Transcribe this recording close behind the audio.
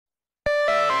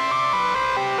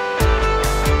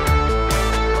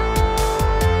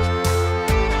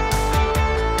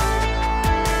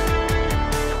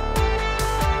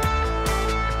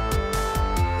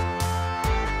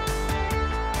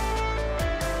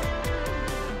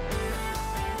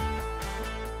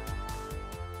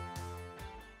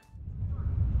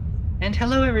And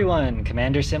hello everyone,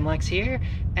 Commander Simlex here,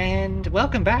 and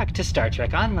welcome back to Star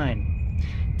Trek Online.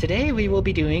 Today we will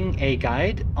be doing a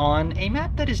guide on a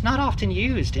map that is not often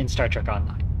used in Star Trek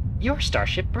Online, your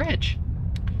Starship Bridge.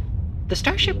 The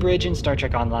Starship Bridge in Star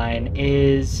Trek Online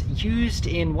is used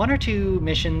in one or two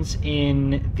missions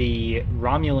in the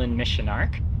Romulan mission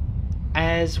arc,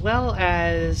 as well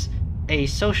as a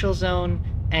social zone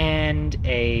and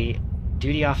a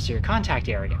duty officer contact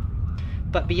area.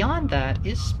 But beyond that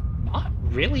is not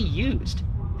really used.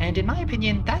 And in my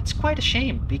opinion, that's quite a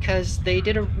shame because they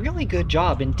did a really good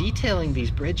job in detailing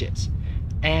these bridges.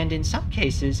 And in some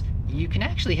cases, you can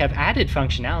actually have added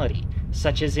functionality,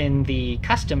 such as in the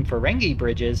custom Ferengi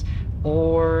bridges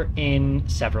or in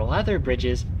several other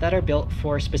bridges that are built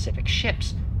for specific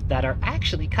ships that are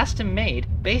actually custom made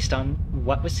based on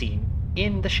what was seen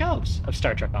in the shows of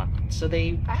Star Trek Online. So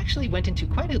they actually went into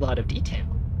quite a lot of detail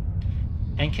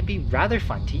and can be rather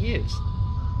fun to use.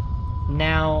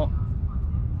 Now,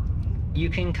 you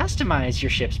can customize your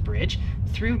ship's bridge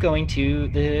through going to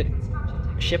the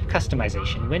ship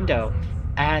customization window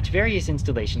at various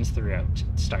installations throughout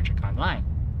Star Trek Online,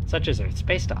 such as Earth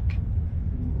Space Dock.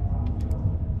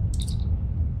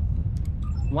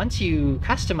 Once you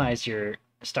customize your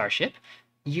starship,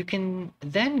 you can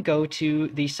then go to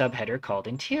the subheader called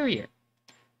Interior.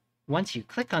 Once you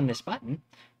click on this button,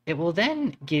 it will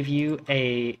then give you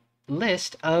a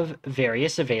list of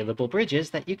various available bridges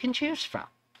that you can choose from,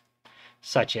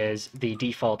 such as the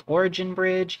default Origin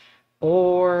bridge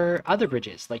or other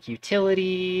bridges like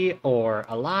Utility or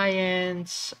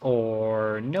Alliance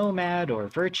or Nomad or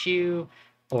Virtue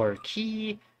or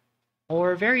Key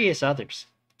or various others.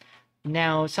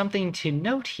 Now, something to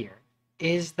note here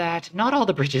is that not all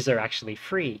the bridges are actually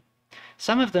free.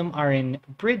 Some of them are in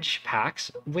bridge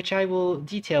packs, which I will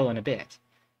detail in a bit.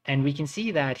 And we can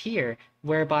see that here,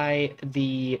 whereby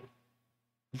the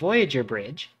Voyager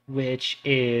bridge, which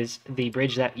is the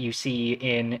bridge that you see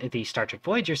in the Star Trek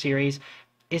Voyager series,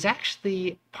 is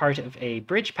actually part of a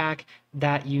bridge pack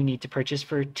that you need to purchase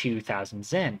for 2,000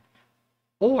 Zen.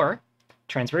 Or,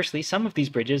 transversely, some of these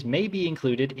bridges may be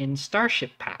included in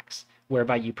Starship packs,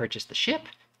 whereby you purchase the ship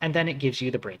and then it gives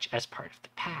you the bridge as part of the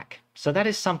pack. So that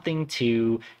is something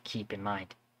to keep in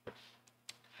mind.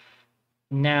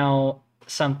 Now,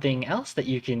 something else that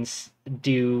you can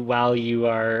do while you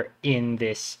are in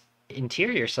this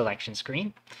interior selection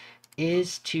screen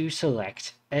is to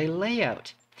select a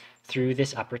layout through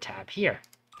this upper tab here.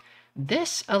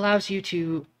 This allows you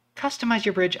to customize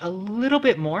your bridge a little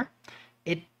bit more.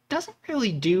 It doesn't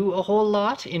really do a whole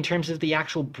lot in terms of the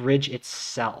actual bridge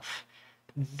itself.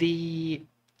 The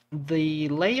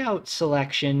layout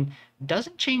selection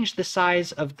doesn't change the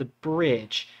size of the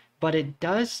bridge, but it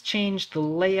does change the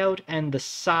layout and the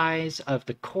size of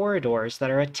the corridors that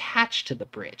are attached to the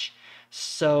bridge.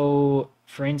 So,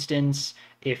 for instance,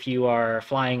 if you are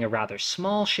flying a rather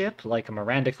small ship, like a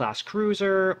Miranda-class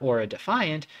cruiser or a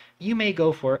Defiant, you may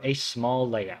go for a small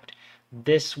layout.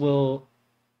 This will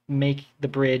make the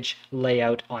bridge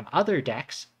layout on other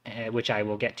decks, which I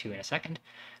will get to in a second,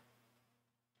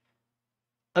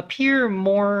 appear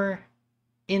more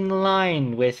in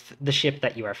line with the ship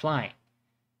that you are flying.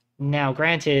 Now,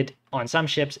 granted, on some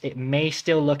ships, it may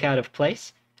still look out of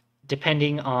place,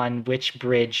 depending on which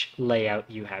bridge layout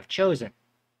you have chosen,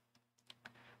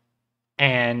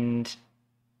 and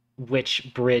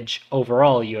which bridge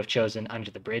overall you have chosen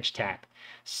under the Bridge tab.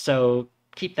 So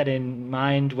keep that in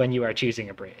mind when you are choosing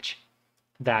a bridge,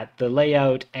 that the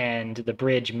layout and the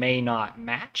bridge may not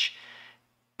match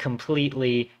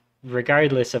completely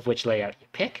regardless of which layout you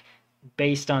pick,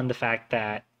 based on the fact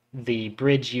that the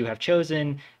bridge you have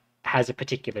chosen has a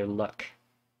particular look.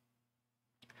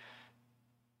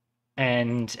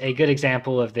 And a good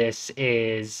example of this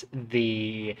is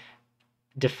the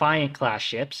Defiant class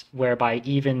ships, whereby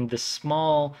even the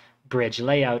small bridge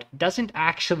layout doesn't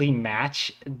actually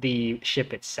match the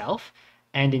ship itself,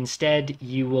 and instead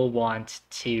you will want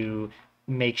to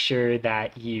make sure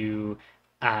that you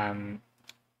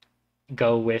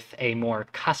go with a more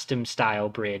custom style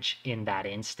bridge in that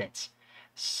instance.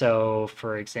 So,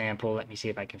 for example, let me see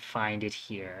if I can find it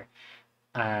here.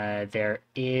 There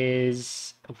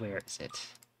is, where is it?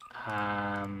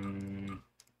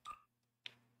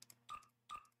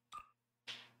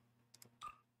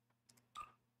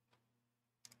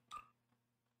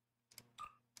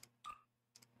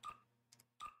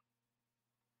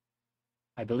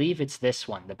 I believe it's this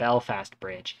one, the Belfast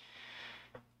Bridge,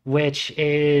 which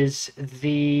is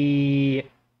the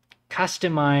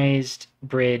customized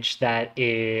bridge that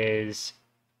is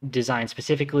designed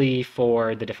specifically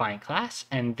for the Defiant class,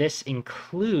 and this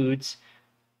includes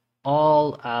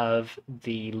all of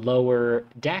the lower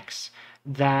decks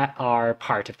that are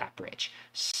part of that bridge.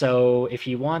 So if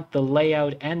you want the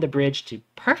layout and the bridge to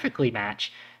perfectly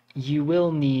match, you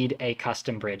will need a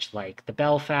custom bridge like the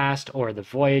Belfast or the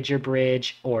Voyager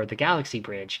bridge or the Galaxy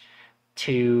bridge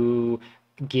to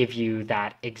give you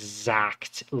that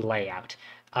exact layout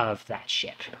of that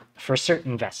ship. For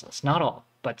certain vessels, not all,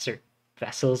 but certain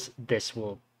vessels, this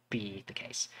will be the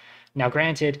case. Now,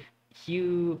 granted,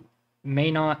 you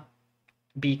may not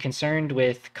be concerned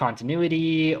with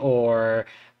continuity or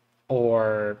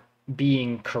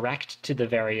being correct to the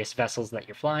various vessels that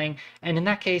you're flying, and in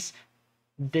that case,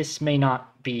 this may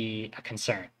not be a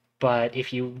concern. But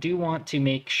if you do want to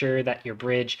make sure that your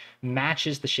bridge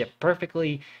matches the ship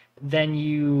perfectly, then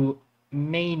you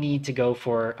may need to go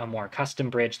for a more custom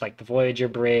bridge like the Voyager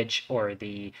bridge or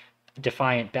the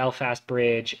Defiant Belfast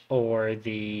bridge or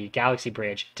the Galaxy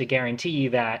bridge to guarantee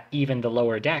that even the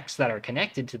lower decks that are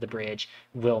connected to the bridge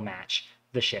will match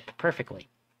the ship perfectly.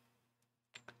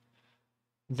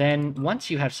 Then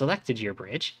once you have selected your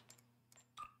bridge,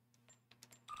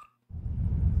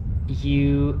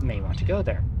 you may want to go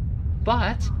there.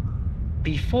 But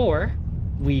before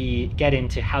we get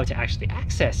into how to actually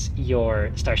access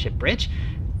your Starship bridge,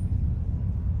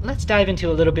 let's dive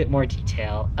into a little bit more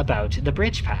detail about the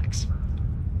bridge packs.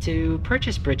 To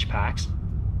purchase bridge packs,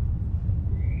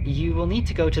 you will need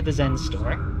to go to the Zen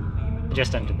store,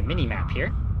 just under the mini-map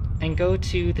here, and go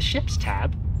to the Ships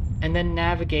tab, and then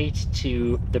navigate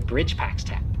to the Bridge Packs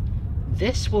tab.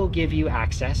 This will give you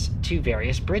access to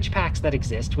various bridge packs that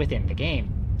exist within the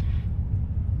game.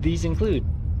 These include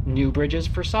new bridges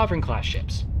for Sovereign-class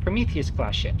ships,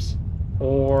 Prometheus-class ships,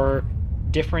 or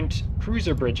different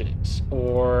cruiser bridges,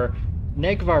 or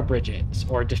Negvar bridges,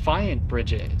 or Defiant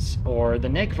bridges, or the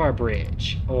Negvar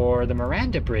bridge, or the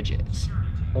Miranda bridges,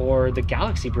 or the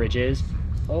Galaxy bridges,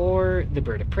 or the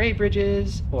Bird of Prey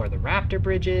bridges, or the Raptor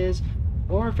bridges,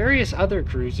 or various other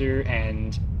cruiser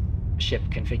and ship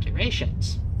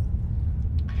configurations.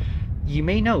 You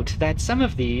may note that some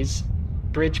of these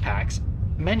bridge packs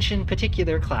mention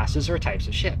particular classes or types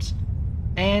of ships,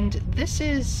 and this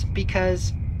is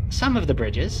because some of the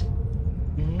bridges,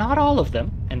 not all of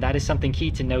them, and that is something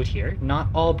key to note here, not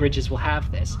all bridges will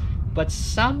have this, but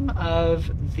some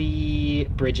of the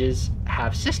bridges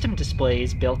have system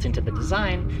displays built into the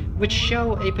design which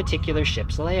show a particular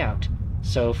ship's layout.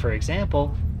 So for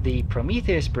example, the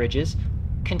Prometheus bridges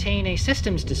contain a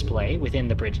systems display within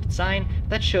the bridge design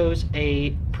that shows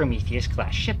a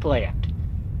Prometheus-class ship layout.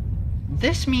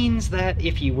 This means that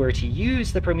if you were to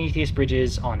use the Prometheus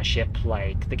bridges on a ship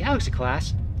like the Galaxy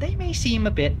class, they may seem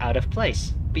a bit out of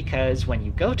place, because when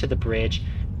you go to the bridge,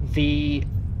 the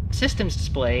systems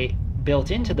display built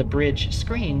into the bridge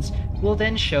screens will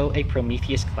then show a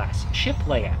Prometheus-class ship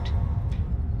layout.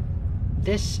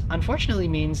 This unfortunately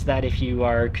means that if you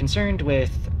are concerned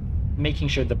with making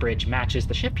sure the bridge matches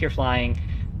the ship you're flying,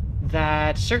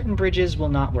 that certain bridges will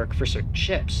not work for certain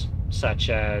ships, such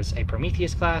as a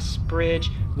Prometheus-class bridge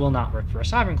will not work for a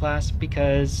Sovereign class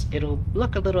because it'll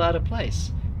look a little out of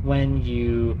place when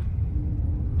you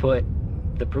put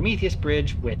the Prometheus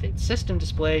bridge with its system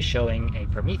display showing a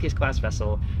Prometheus-class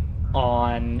vessel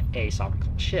on a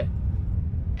Sovereign-class ship.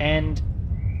 And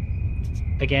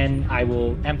again, I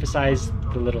will emphasize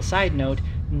the little side note,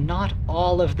 not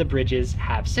all of the bridges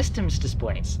have systems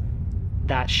displays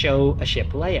that show a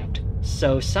ship layout.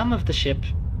 So some of the ship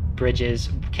bridges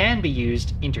can be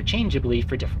used interchangeably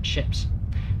for different ships.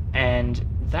 And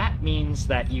that means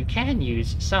that you can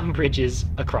use some bridges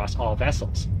across all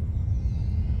vessels.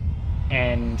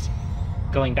 And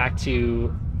going back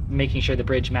to making sure the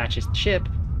bridge matches the ship,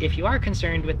 if you are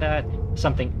concerned with that,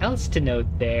 something else to note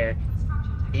there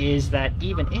is that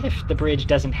even if the bridge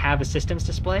doesn't have a systems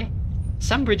display,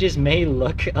 some bridges may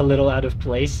look a little out of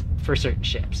place for certain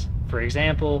ships. For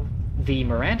example, the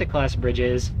Miranda-class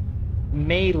bridges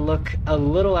may look a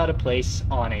little out of place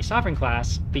on a Sovereign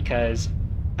class because,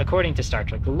 according to Star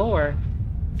Trek lore,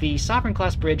 the Sovereign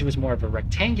class bridge was more of a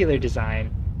rectangular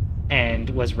design and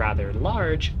was rather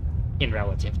large in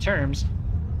relative terms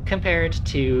compared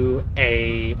to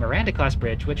a Miranda class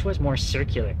bridge, which was more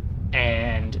circular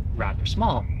and rather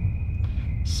small.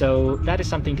 So that is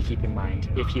something to keep in mind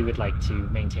if you would like to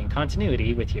maintain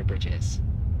continuity with your bridges.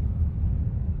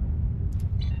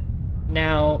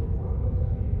 Now,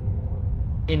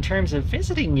 in terms of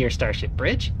visiting your Starship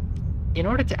bridge, in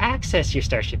order to access your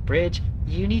Starship bridge,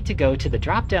 you need to go to the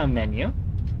drop-down menu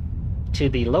to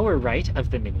the lower right of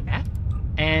the minimap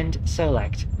and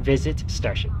select Visit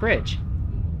Starship Bridge.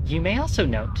 You may also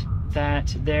note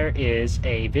that there is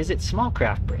a Visit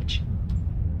Smallcraft Bridge.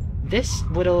 This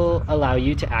will allow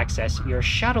you to access your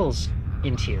shuttle's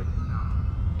interior,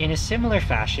 in a similar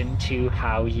fashion to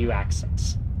how you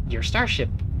access your Starship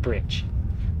bridge.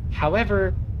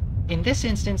 However, in this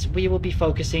instance, we will be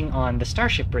focusing on the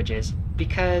Starship bridges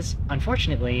because,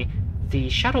 unfortunately, the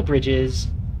shuttle bridges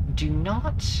do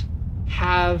not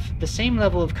have the same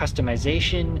level of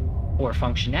customization or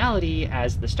functionality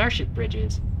as the Starship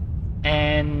bridges.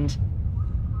 And,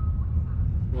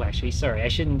 well, actually, sorry, I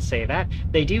shouldn't say that.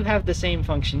 They do have the same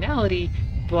functionality,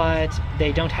 but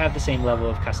they don't have the same level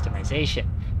of customization.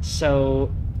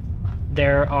 So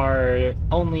there are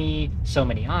only so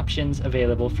many options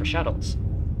available for shuttles.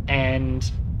 And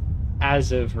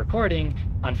as of recording,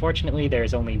 unfortunately,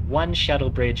 there's only one shuttle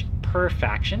bridge per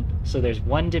faction. So there's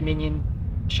one Dominion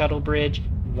shuttle bridge,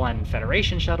 one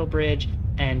Federation shuttle bridge,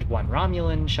 and one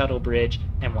Romulan shuttle bridge,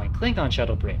 and one Klingon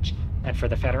shuttle bridge. And for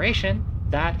the Federation,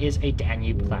 that is a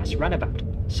Danube-class runabout.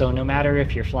 So no matter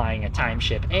if you're flying a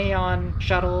Timeship Aeon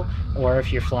shuttle, or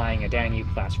if you're flying a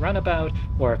Danube-class runabout,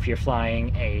 or if you're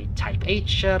flying a Type 8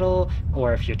 shuttle,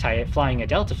 or if you're flying a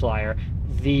Delta Flyer,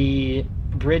 the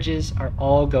bridges are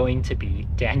all going to be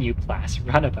Danube-class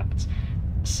runabouts.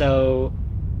 So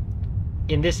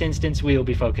in this instance, we will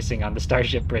be focusing on the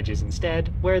Starship bridges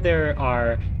instead, where there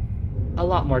are a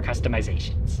lot more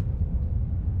customizations.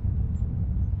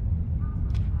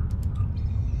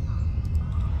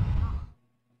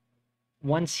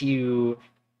 Once you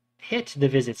hit the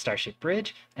Visit Starship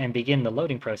Bridge and begin the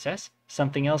loading process,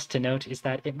 something else to note is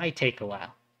that it might take a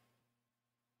while.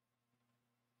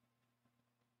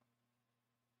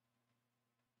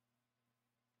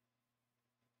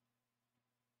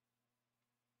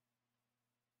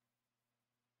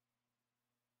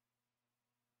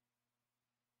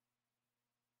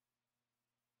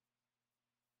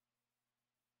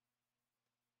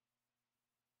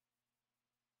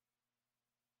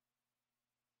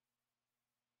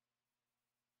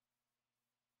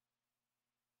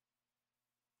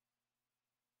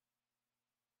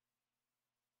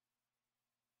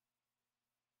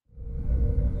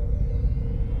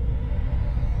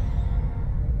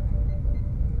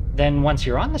 Then once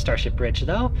you're on the Starship Bridge,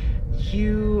 though,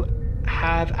 you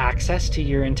have access to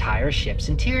your entire ship's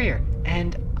interior.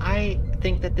 And I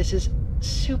think that this is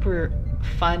super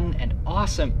fun and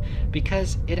awesome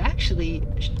because it actually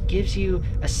gives you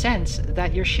a sense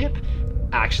that your ship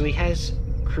actually has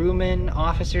crewmen,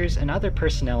 officers, and other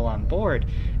personnel on board,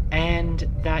 and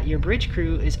that your bridge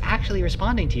crew is actually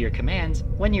responding to your commands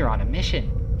when you're on a mission.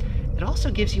 It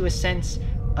also gives you a sense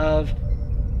of,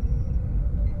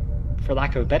 for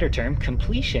lack of a better term,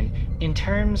 completion, in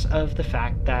terms of the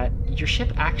fact that your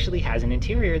ship actually has an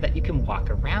interior that you can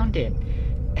walk around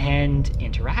in and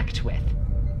interact with.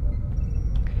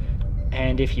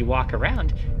 And if you walk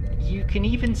around, you can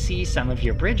even see some of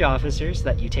your bridge officers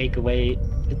that you take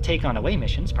on away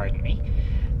missions, pardon me,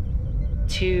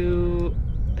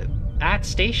 at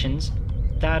stations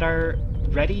that are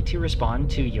ready to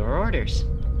respond to your orders.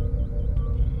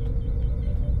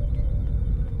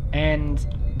 And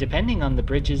depending on the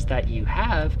bridges that you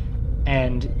have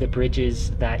and the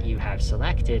bridges that you have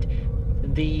selected,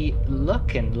 the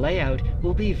look and layout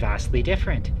will be vastly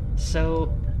different.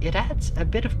 So it adds a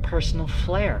bit of personal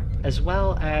flair, as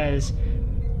well as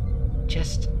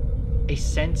just a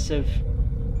sense of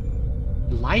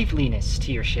liveliness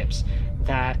to your ships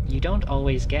that you don't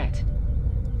always get.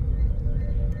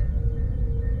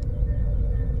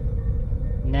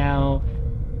 Now,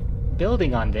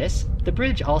 building on this, the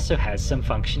bridge also has some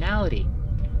functionality.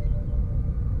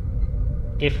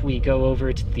 If we go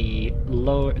over to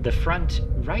the front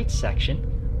right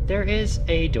section, there is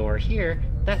a door here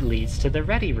that leads to the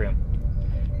ready room.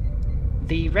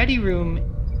 The ready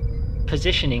room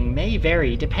positioning may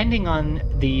vary depending on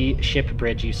the ship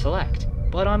bridge you select,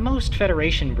 but on most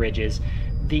Federation bridges,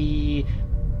 the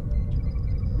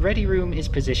ready room is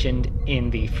positioned in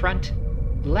the front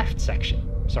left section.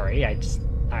 Sorry,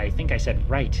 I think I said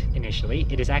right initially.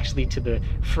 It is actually to the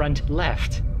front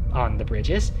left on the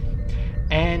bridges.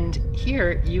 And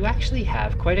here you actually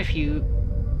have quite a few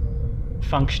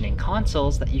functioning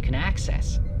consoles that you can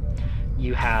access.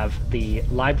 You have the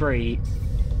library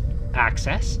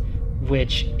access,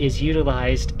 which is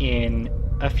utilized in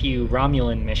a few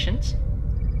Romulan missions.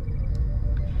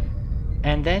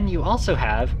 And then you also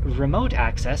have remote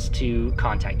access to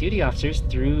contact duty officers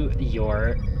through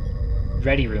your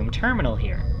ready room terminal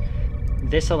here.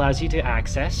 This allows you to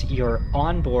access your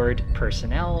onboard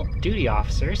personnel duty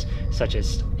officers, such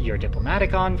as your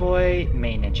diplomatic envoy,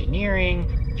 main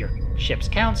engineering, your ship's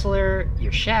counselor,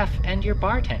 your chef, and your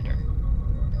bartender,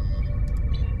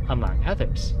 among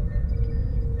others.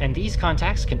 And these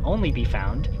contacts can only be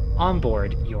found on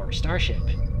board your starship.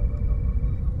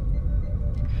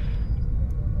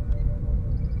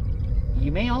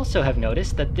 You may also have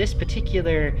noticed that this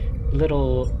particular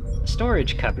little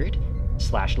storage cupboard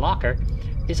 / locker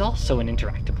is also an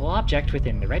interactable object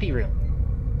within the ready room.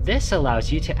 This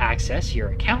allows you to access your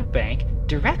account bank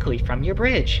directly from your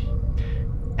bridge,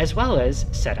 as well as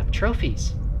set up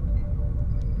trophies.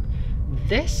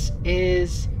 This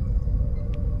is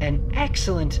an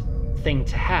excellent thing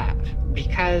to have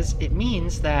because it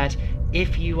means that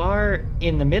if you are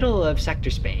in the middle of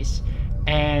sector space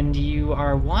and you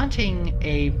are wanting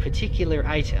a particular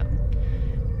item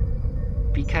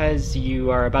because you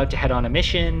are about to head on a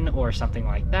mission or something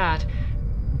like that,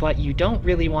 but you don't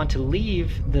really want to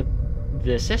leave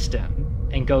the system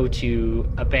and go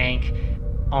to a bank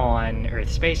on Earth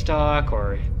Space Dock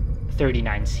or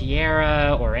 39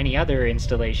 Sierra or any other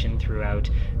installation throughout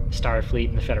Starfleet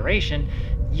and the Federation,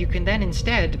 you can then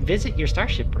instead visit your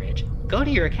Starship bridge, go to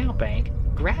your account bank,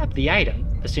 grab the item,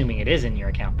 assuming it is in your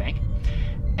account bank,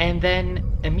 and then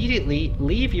immediately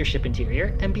leave your ship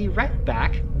interior and be right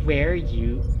back where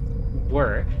you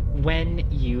were when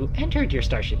you entered your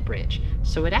Starship bridge.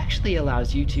 So it actually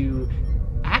allows you to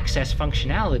access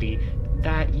functionality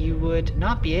that you would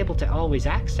not be able to always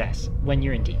access when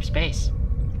you're in deep space.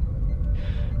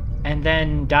 And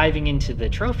then diving into the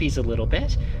trophies a little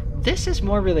bit, this is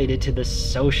more related to the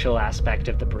social aspect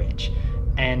of the bridge.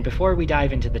 And before we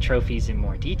dive into the trophies in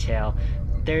more detail,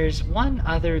 there's one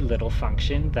other little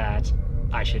function that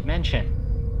I should mention.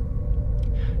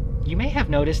 You may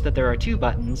have noticed that there are two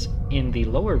buttons in the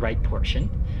lower right portion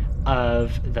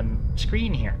of the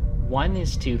screen here. One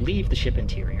is to leave the ship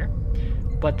interior,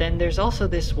 but then there's also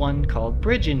this one called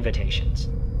Bridge Invitations.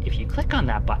 If you click on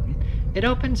that button, it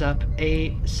opens up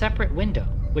a separate window,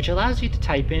 which allows you to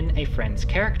type in a friend's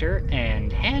character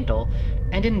and handle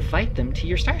and invite them to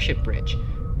your Starship bridge.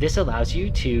 This allows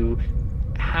you to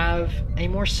have a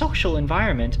more social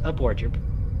environment aboard your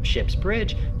ship's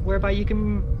bridge, whereby you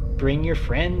can bring your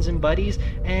friends and buddies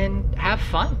and have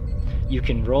fun. You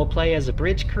can roleplay as a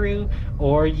bridge crew,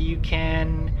 or you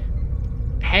can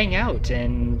hang out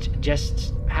and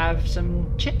just have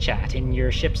some chit-chat in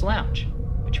your ship's lounge,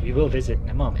 which we will visit in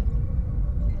a moment.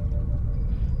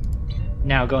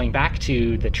 Now, going back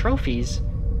to the trophies,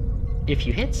 if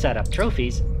you hit Set Up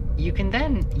Trophies, you can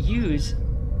then use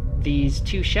these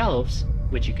two shelves,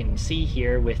 which you can see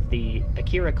here with the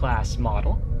Akira class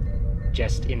model,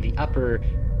 just in the upper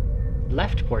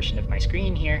left portion of my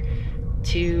screen here,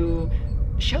 to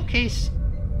showcase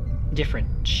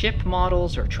different ship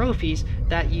models or trophies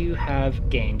that you have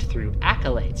gained through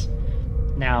accolades.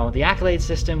 Now, the accolade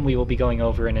system we will be going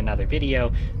over in another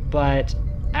video, but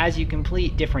as you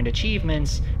complete different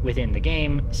achievements within the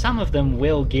game, some of them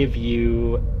will give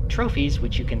you trophies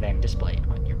which you can then display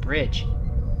on your bridge.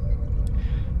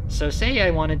 So say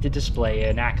I wanted to display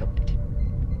an accolade.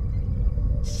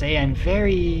 Say I'm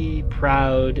very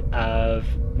proud of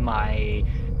my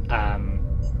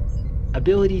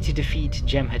ability to defeat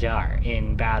Jem'Hadar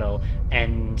in battle,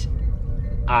 and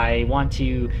I want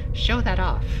to show that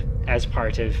off as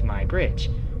part of my bridge.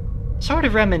 Sort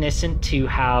of reminiscent to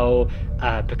how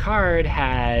Picard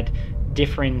had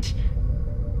different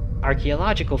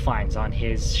archaeological finds on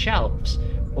his shelves,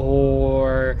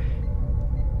 or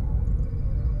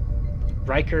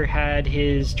Riker had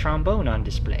his trombone on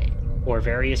display, or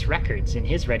various records in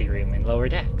his ready room in lower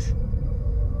decks.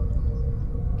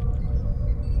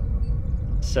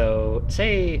 So,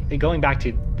 say, going back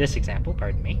to this example,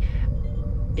 pardon me,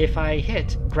 if I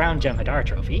hit Ground Jem'Hadar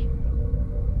Trophy,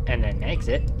 and then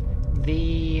exit,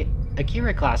 the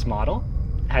Akira class model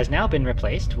has now been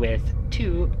replaced with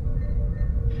two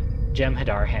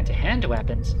Jem'Hadar hand-to-hand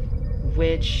weapons,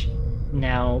 which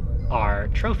now are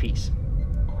trophies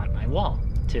on my wall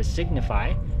to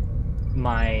signify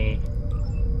my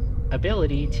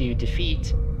ability to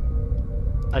defeat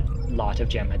a lot of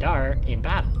Jem'Hadar in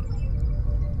battle.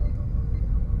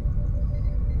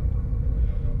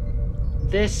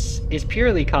 This is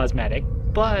purely cosmetic,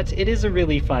 but it is a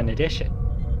really fun addition.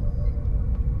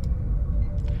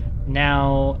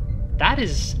 Now, that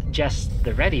is just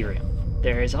the ready room.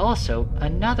 There is also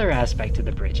another aspect to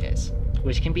the bridges,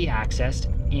 which can be accessed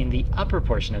in the upper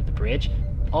portion of the bridge,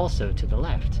 also to the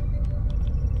left.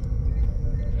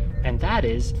 And that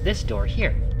is this door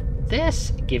here.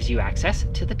 This gives you access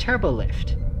to the turbo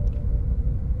lift.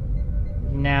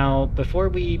 Now, before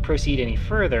we proceed any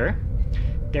further,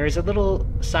 there is a little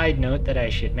side note that I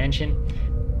should mention.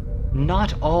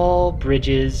 Not all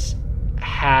bridges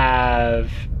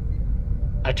have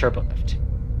a turbo lift.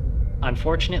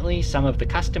 Unfortunately, some of the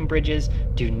custom bridges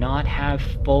do not have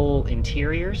full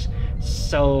interiors,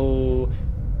 so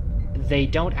they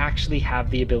don't actually have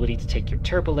the ability to take your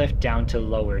turbo lift down to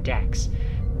lower decks.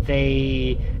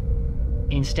 They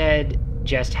instead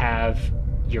just have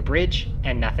your bridge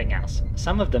and nothing else.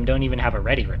 Some of them don't even have a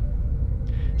ready room.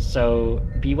 So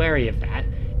be wary of that,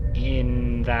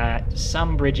 in that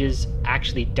some bridges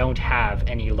actually don't have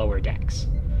any lower decks.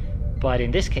 But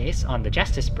in this case, on the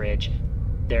Justice Bridge,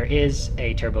 there is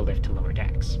a turbo lift to lower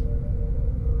decks.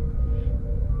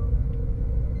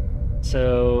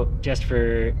 So just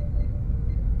for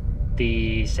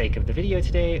the sake of the video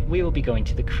today, we will be going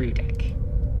to the crew deck.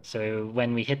 So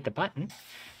when we hit the button,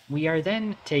 we are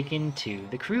then taken to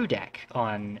the crew deck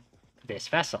on this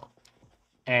vessel.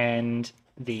 And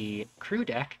the crew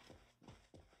deck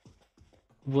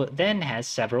then has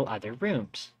several other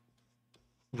rooms.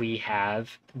 We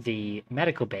have the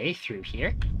medical bay through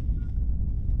here,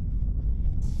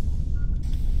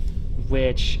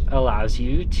 which allows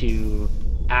you to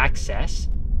access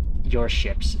your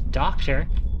ship's doctor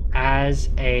as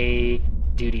a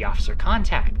duty officer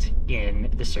contact in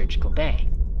the surgical bay.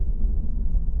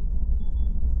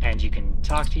 And you can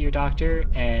talk to your doctor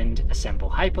and assemble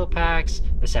hypopacks,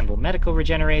 assemble medical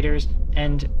regenerators,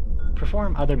 and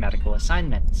perform other medical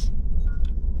assignments.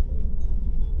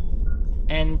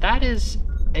 And that is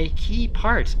a key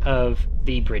part of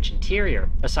the bridge interior,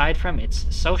 aside from its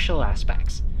social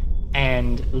aspects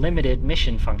and limited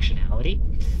mission functionality.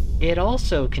 It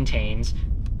also contains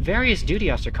various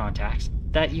duty officer contacts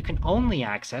that you can only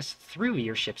access through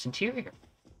your ship's interior.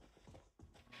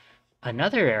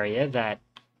 Another area that,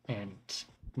 and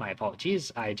my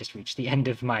apologies, I just reached the end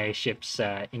of my ship's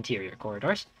interior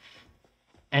corridors.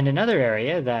 And another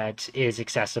area that is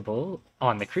accessible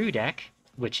on the crew deck,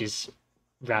 which is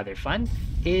rather fun,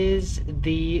 is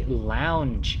the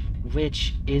lounge,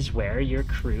 which is where your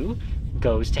crew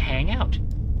goes to hang out.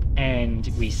 And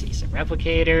we see some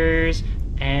replicators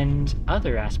and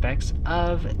other aspects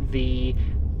of the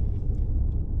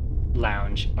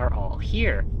lounge are all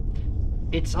here.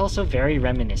 It's also very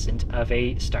reminiscent of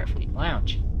a Starfleet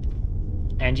lounge.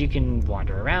 And you can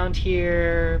wander around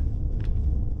here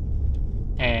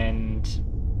and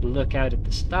look out at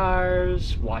the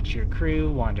stars, watch your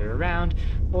crew wander around,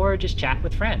 or just chat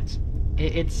with friends.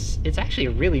 It's actually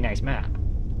a really nice map.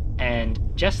 And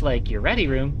just like your ready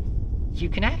room, you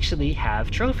can actually have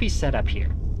trophies set up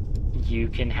here. You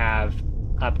can have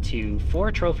up to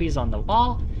 4 trophies on the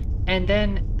wall, and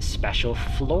then special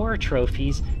floor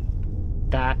trophies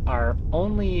that are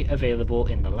only available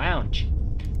in the lounge,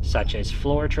 such as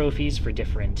floor trophies for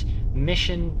different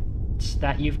missions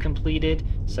that you've completed,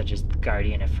 such as the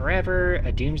Guardian of Forever,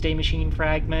 a Doomsday Machine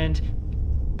fragment,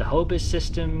 the Hobus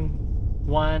system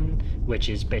one, which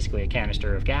is basically a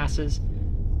canister of gases,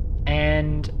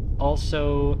 and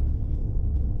also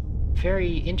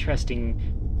very interesting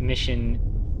mission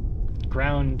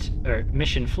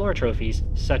floor trophies,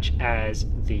 such as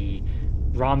the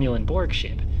Romulan Borg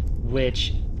ship,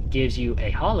 which gives you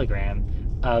a hologram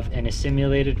of an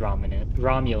assimilated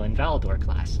Romulan Valdor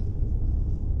class.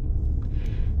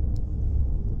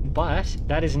 But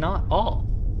that is not all.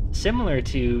 Similar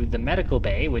to the medical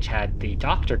bay, which had the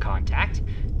doctor contact,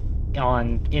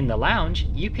 in the lounge,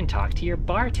 you can talk to your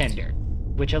bartender,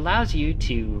 which allows you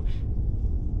to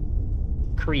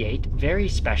create very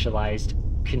specialized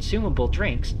consumable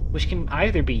drinks, which can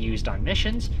either be used on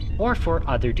missions or for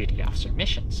other duty officer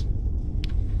missions.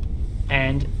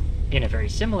 And in a very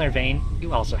similar vein,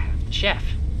 you also have the chef,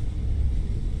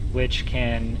 which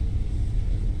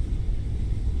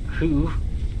who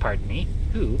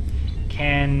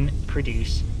can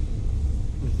produce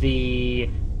the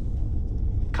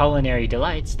culinary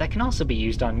delights that can also be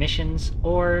used on missions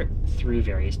or through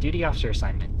various duty officer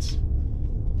assignments.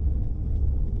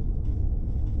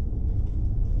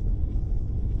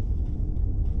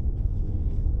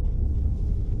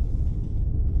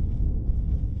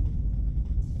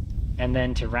 And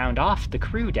then to round off the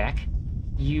crew deck,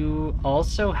 you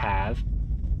also have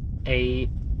a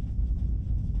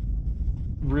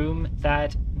room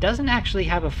that doesn't actually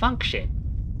have a function,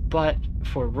 but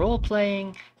for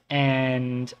role-playing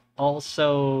and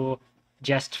also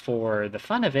just for the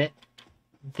fun of it,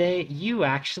 you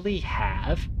actually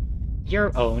have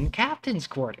your own captain's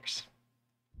quarters,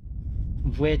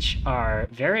 which are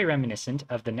very reminiscent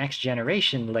of the Next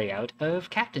Generation layout of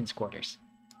captain's quarters,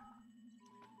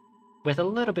 with a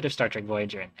little bit of Star Trek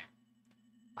Voyager in there.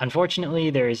 Unfortunately,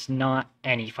 there is not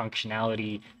any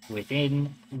functionality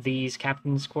within these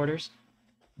captain's quarters,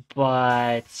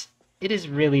 but it is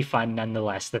really fun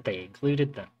nonetheless that they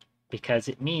included them, because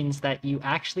it means that you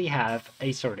actually have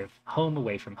a sort of home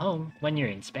away from home when you're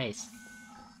in space,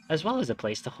 as well as a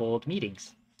place to hold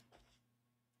meetings.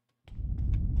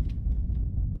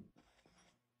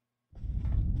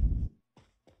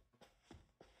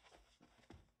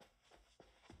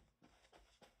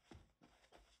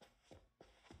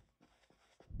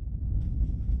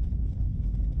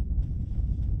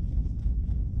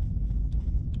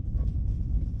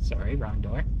 Sorry, wrong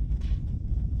door.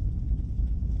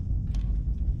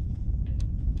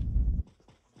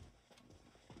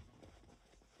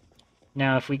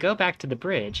 Now, if we go back to the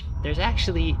bridge, there's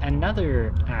actually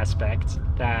another aspect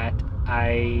that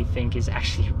I think is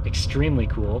actually extremely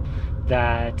cool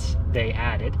that they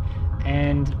added,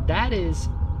 and that is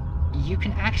you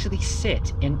can actually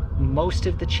sit in most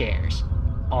of the chairs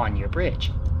on your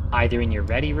bridge, either in your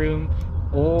ready room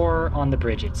or on the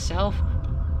bridge itself,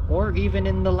 or even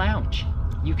in the lounge.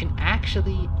 You can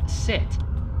actually sit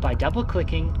by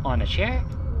double-clicking on a chair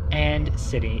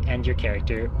and your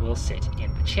character will sit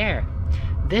in the chair.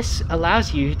 This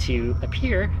allows you to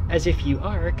appear as if you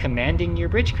are commanding your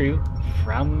bridge crew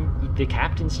from the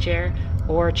captain's chair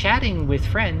or chatting with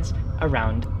friends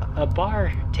around a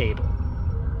bar table.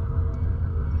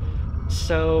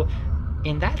 So,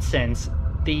 in that sense,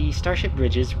 the Starship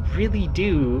bridges really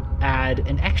do add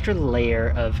an extra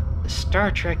layer of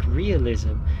Star Trek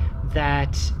realism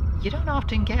that you don't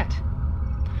often get.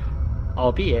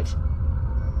 Albeit,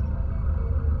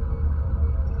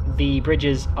 the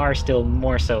bridges are still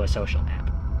more so a social map.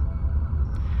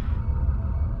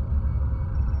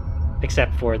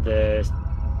 Except for the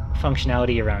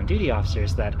functionality around duty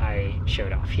officers that I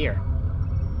showed off here.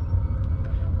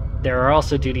 There are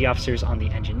also duty officers on the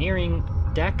engineering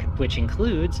deck, which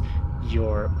includes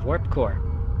your warp core.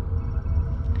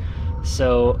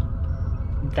 So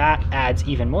that adds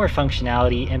even more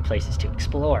functionality and places to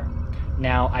explore.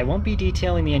 Now, I won't be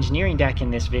detailing the engineering deck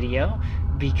in this video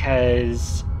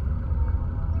because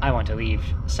I want to leave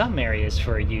some areas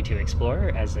for you to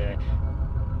explore as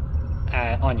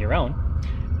on your own,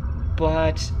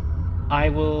 but I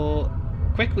will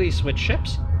quickly switch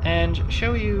ships and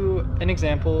show you an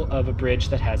example of a bridge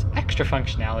that has extra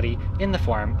functionality in the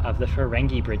form of the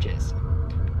Ferengi bridges.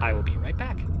 I will be right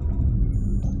back.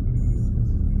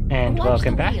 And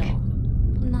welcome back.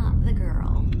 Not the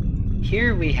girl.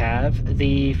 Here we have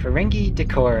the Ferengi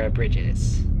Decora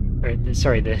bridges.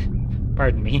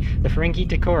 Pardon me, the Ferengi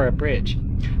Decora bridge.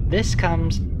 This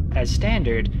comes as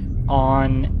standard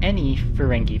on any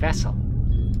Ferengi vessel.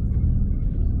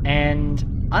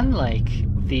 And unlike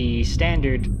the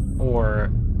standard or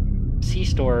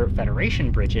C-Store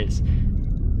Federation bridges,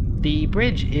 the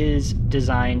bridge is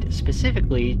designed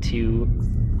specifically to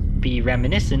be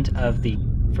reminiscent of the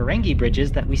Ferengi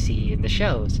bridges that we see in the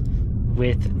shows,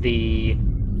 with the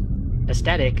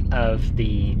aesthetic of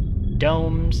the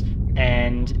domes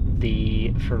and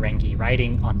the Ferengi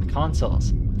writing on the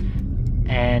consoles.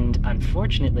 And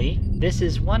unfortunately, this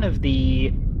is one of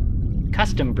the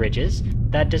custom bridges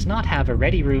that does not have a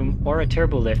ready room or a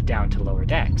turbo lift down to lower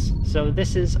decks. So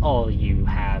this is all you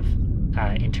have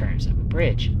in terms of a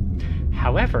bridge.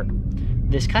 However,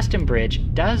 this custom bridge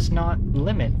does not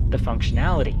limit the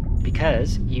functionality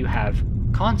because you have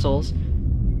consoles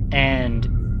and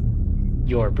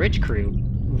your bridge crew,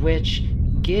 which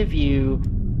give you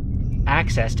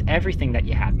access to everything that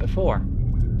you had before.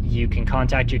 You can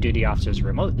contact your duty officers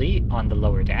remotely on the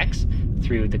lower decks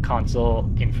through the console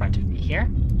in front of me here,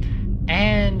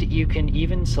 and you can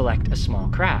even select a small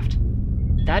craft.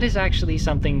 That is actually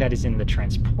something that is in the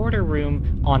transporter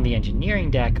room on the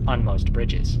engineering deck on most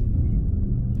bridges.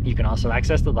 You can also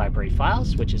access the library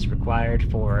files, which is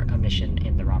required for a mission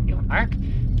in the Romulan Ark,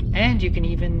 and you can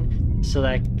even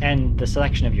select, and the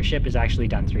selection of your ship is actually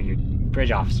done through your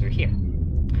bridge officer here.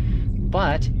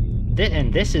 But there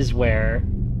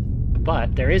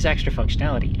is extra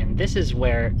functionality, and this is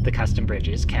where the custom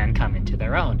bridges can come into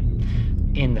their own.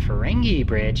 In the Ferengi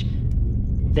bridge,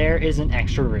 there is an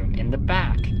extra room in the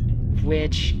back,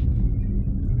 which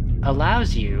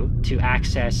allows you to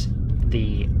access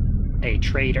a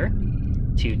trader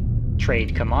to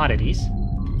trade commodities.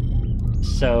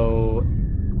 So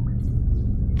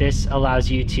this allows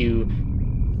you to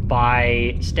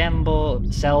buy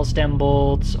sell stem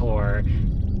bolts, or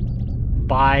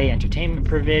buy entertainment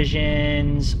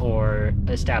provisions, or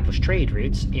establish trade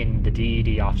routes in the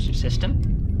DD officer system.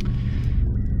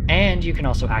 And you can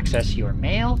also access your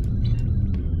mail,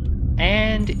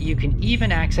 and you can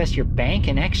even access your bank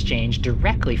and exchange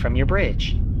directly from your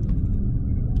bridge.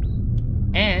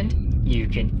 And you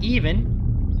can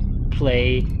even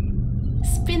play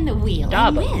Spin the wheel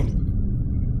Daba and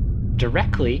win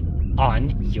directly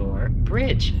on your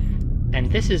bridge.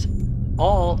 And this is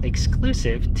all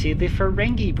exclusive to the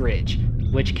Ferengi bridge,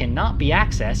 which cannot be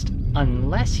accessed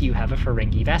unless you have a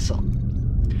Ferengi vessel.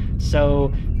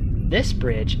 So this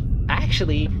bridge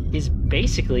actually is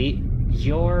basically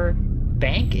your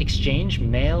bank, exchange,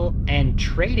 mail, and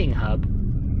trading hub,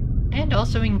 and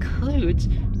also includes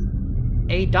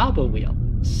a Daba wheel.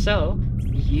 So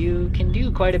you can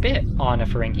do quite a bit on a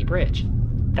Ferengi bridge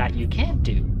that you can't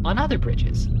do on other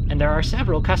bridges, and there are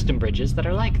several custom bridges that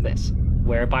are like this,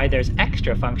 whereby there's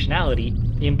extra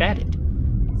functionality embedded.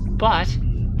 But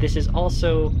this is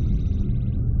also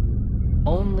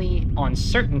only on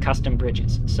certain custom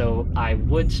bridges, so I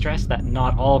would stress that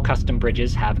not all custom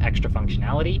bridges have extra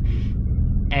functionality,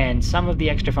 and some of the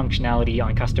extra functionality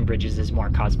on custom bridges is more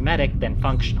cosmetic than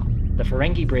functional. The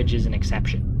Ferengi Bridge is an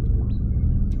exception.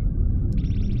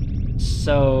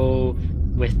 So,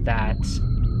 with that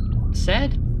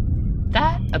said,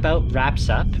 that about wraps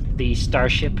up the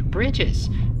Starship bridges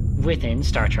within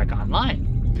Star Trek Online.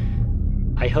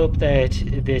 I hope that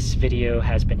this video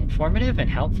has been informative and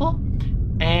helpful,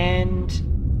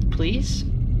 and please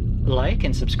like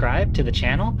and subscribe to the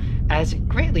channel, as it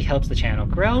greatly helps the channel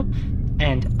grow,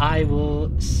 and I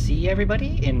will see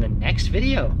everybody in the next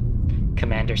video.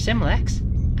 Commander Simlex,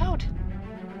 out.